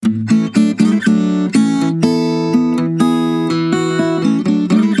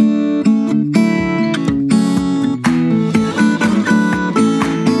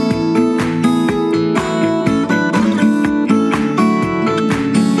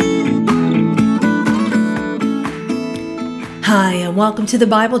Hi, and welcome to the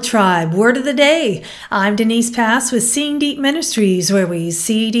Bible Tribe Word of the Day. I'm Denise Pass with Seeing Deep Ministries, where we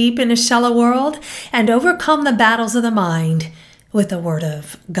see deep in a shallow world and overcome the battles of the mind with the Word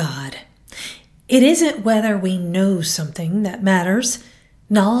of God. It isn't whether we know something that matters.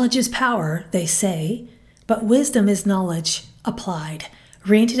 Knowledge is power, they say, but wisdom is knowledge applied.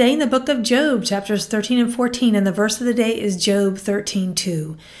 Reading today in the book of Job, chapters 13 and 14, and the verse of the day is Job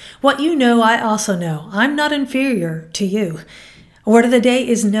 13:2. What you know, I also know. I'm not inferior to you. Word of the day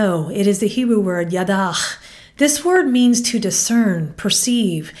is know. It is the Hebrew word yaw-dah. This word means to discern,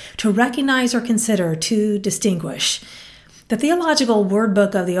 perceive, to recognize or consider, to distinguish. The theological word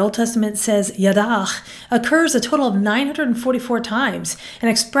book of the Old Testament says yaw-dah occurs a total of 944 times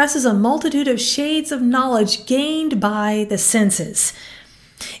and expresses a multitude of shades of knowledge gained by the senses.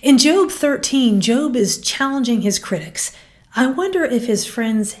 In Job 13, Job is challenging his critics. I wonder if his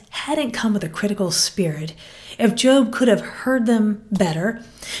friends hadn't come with a critical spirit, if Job could have heard them better.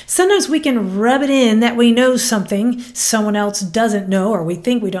 Sometimes we can rub it in that we know something someone else doesn't know, or we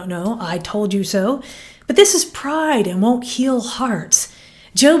think we don't know. I told you so. But this is pride and won't heal hearts.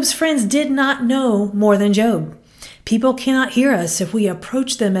 Job's friends did not know more than Job. People cannot hear us if we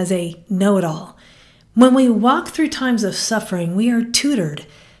approach them as a know-it-all. When we walk through times of suffering, we are tutored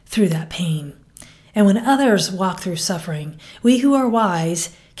through that pain. And when others walk through suffering, we who are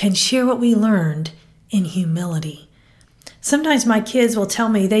wise can share what we learned in humility. Sometimes my kids will tell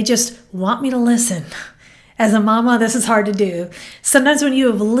me they just want me to listen. As a mama, this is hard to do. Sometimes when you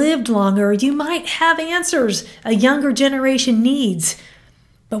have lived longer, you might have answers a younger generation needs,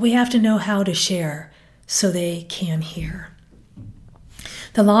 but we have to know how to share so they can hear.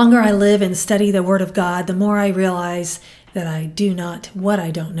 The longer I live and study the Word of God, the more I realize that I do not what I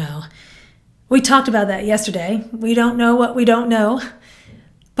don't know. We talked about that yesterday. We don't know what we don't know.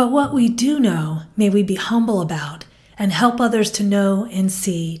 But what we do know, may we be humble about and help others to know and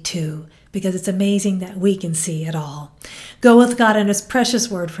see too, because it's amazing that we can see it all. Go with God and His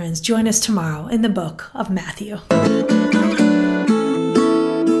precious Word, friends. Join us tomorrow in the book of Matthew.